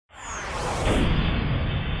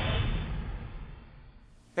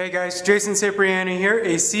Hey guys, Jason Cipriani here,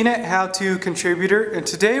 a CNET how-to contributor, and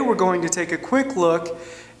today we're going to take a quick look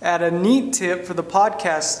at a neat tip for the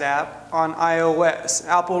podcast app on iOS.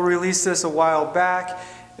 Apple released this a while back,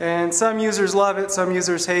 and some users love it, some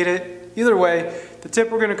users hate it. Either way, the tip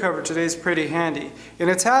we're going to cover today is pretty handy, and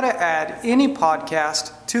it's how to add any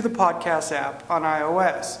podcast to the podcast app on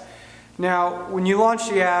iOS. Now, when you launch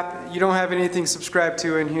the app, you don't have anything subscribed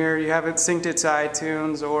to in here, you haven't synced it to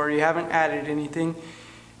iTunes, or you haven't added anything.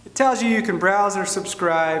 It tells you can browse or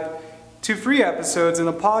subscribe to free episodes in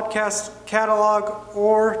the podcast catalog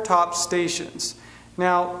or top stations.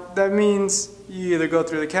 Now, that means you either go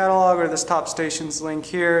through the catalog or this top stations link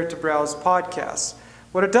here to browse podcasts.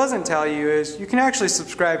 What it doesn't tell you is you can actually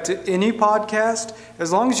subscribe to any podcast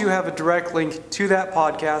as long as you have a direct link to that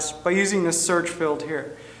podcast by using this search field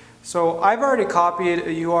here. So I've already copied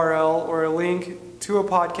a URL or a link to a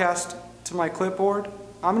podcast to my clipboard.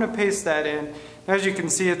 I'm going to paste that in. As you can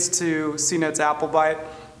see, it's to CNET's Applebite,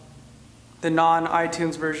 the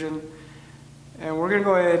non-iTunes version. And we're going to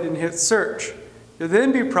go ahead and hit search. You'll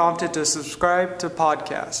then be prompted to subscribe to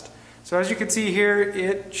podcast. So as you can see here,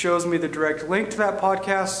 it shows me the direct link to that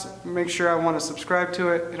podcast. Make sure I want to subscribe to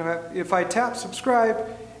it. And if I tap subscribe,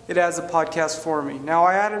 it adds a podcast for me. Now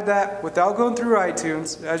I added that without going through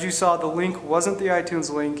iTunes. As you saw, the link wasn't the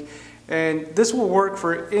iTunes link. And this will work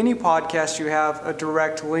for any podcast you have a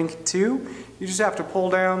direct link to. You just have to pull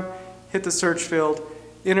down, hit the search field,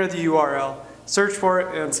 enter the URL, search for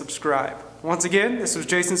it, and subscribe. Once again, this was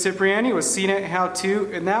Jason Cipriani with CNET How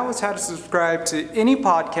To, and that was how to subscribe to any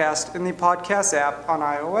podcast in the podcast app on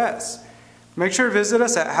iOS. Make sure to visit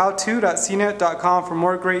us at howto.cnet.com for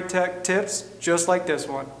more great tech tips just like this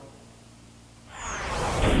one.